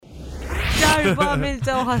darba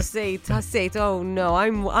għamilta u ħassejt, oh no,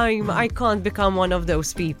 I can't become one of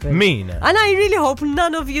those people. Min? And I really hope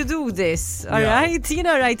none of you do this, alright?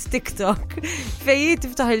 Right TikTok. Fej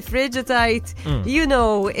tiftaħ il-fridge u tajt, you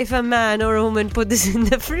know, if a man or a woman put this in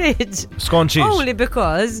the fridge. Skonċix. Only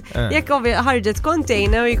because, jekk ħarġet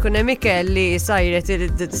container u jkun hemm ikel li sajret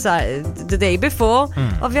the day before,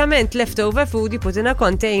 ovvjament leftover food you put in a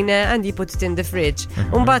container and you put it in the fridge.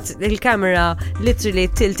 Umbat il-kamera literally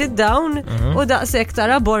tilted down u daqshekk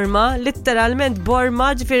tara Borma, literalment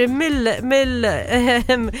Borma ġifieri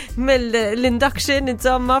mill-induction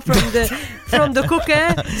insomma from the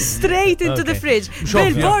cooker straight into the fridge.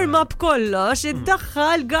 Bil-Borma b'kollox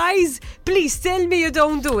iddaħħal, guys, please tell me you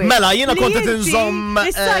don't do it. Mela, jiena kont qed inżomm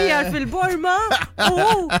issajjar fil-Borma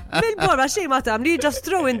u mill-Borma xejn ma tagħmel, just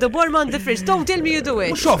throw in the Borma on the fridge. Don't tell me you do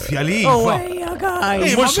it. Xofja li. Oh,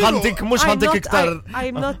 guys. Mhux ħantik iktar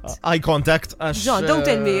I'm not eye contact. John, don't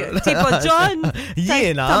tell me. Tipo John.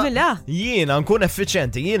 Jiena nkun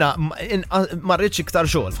effiċjenti, jiena ma rridx iktar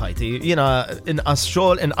xogħol f'ħajti. Jiena inqas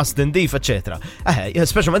xogħol, inqas dindif, eċetera.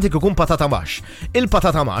 Speċjalment jekk ikun patata max.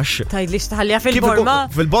 Il-patata max. Tajdlix taħallija fil-Borma?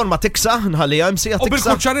 Fil-Borma tiksa, nħallija msija tiksa. U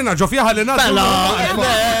bil-kuċċarina ġofja ħallina.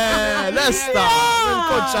 Lesta,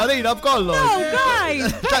 bil-kuċċarina b'kollox. No, guys.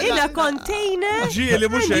 Ila container. Ġieli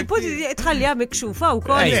mhux tħallija mikxufa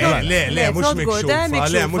wkoll. Le, mhux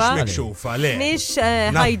mikxufa, le. Mhix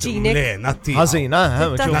hygienic. Le, natti. Ħażina,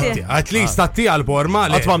 At least tatti għal-Borma.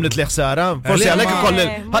 Qatt m'għamlet li ħsara. Forsi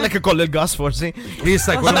għalhekk ikoll il-gas forsi.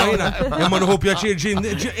 Jista' jkun imma nħu pjaċir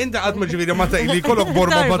inta qatt ma ġifieri ma taqli jkollok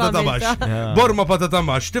Borma patata max. Borma patata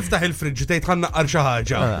max, tiftaħ il-friġġ tgħid ħannaqqar xi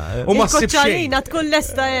ħaġa. U ma ssib xejn. Il-kuċċarina tkun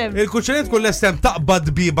lesta hemm. Il-kuċċarina tkun lesta hemm taqbad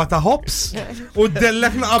biba ta' hops u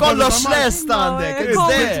ddellek naqab. Kollox lesta għandek.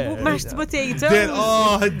 Mashed potato.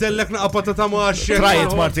 Ddellek naqab patata max. Try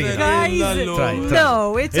it, Martina.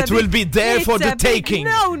 No, it will be there for the taking.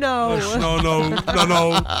 No.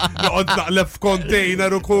 Noqgħod naqlef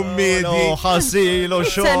container u kummedi. Ħasil u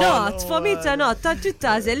xogħol. For me it's not.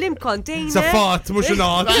 Taġġittażel l-container. Sa fat, mhux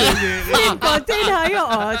not. L-container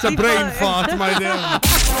joqgħod. It's a brain fat, my dear.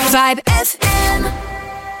 Vibe FM.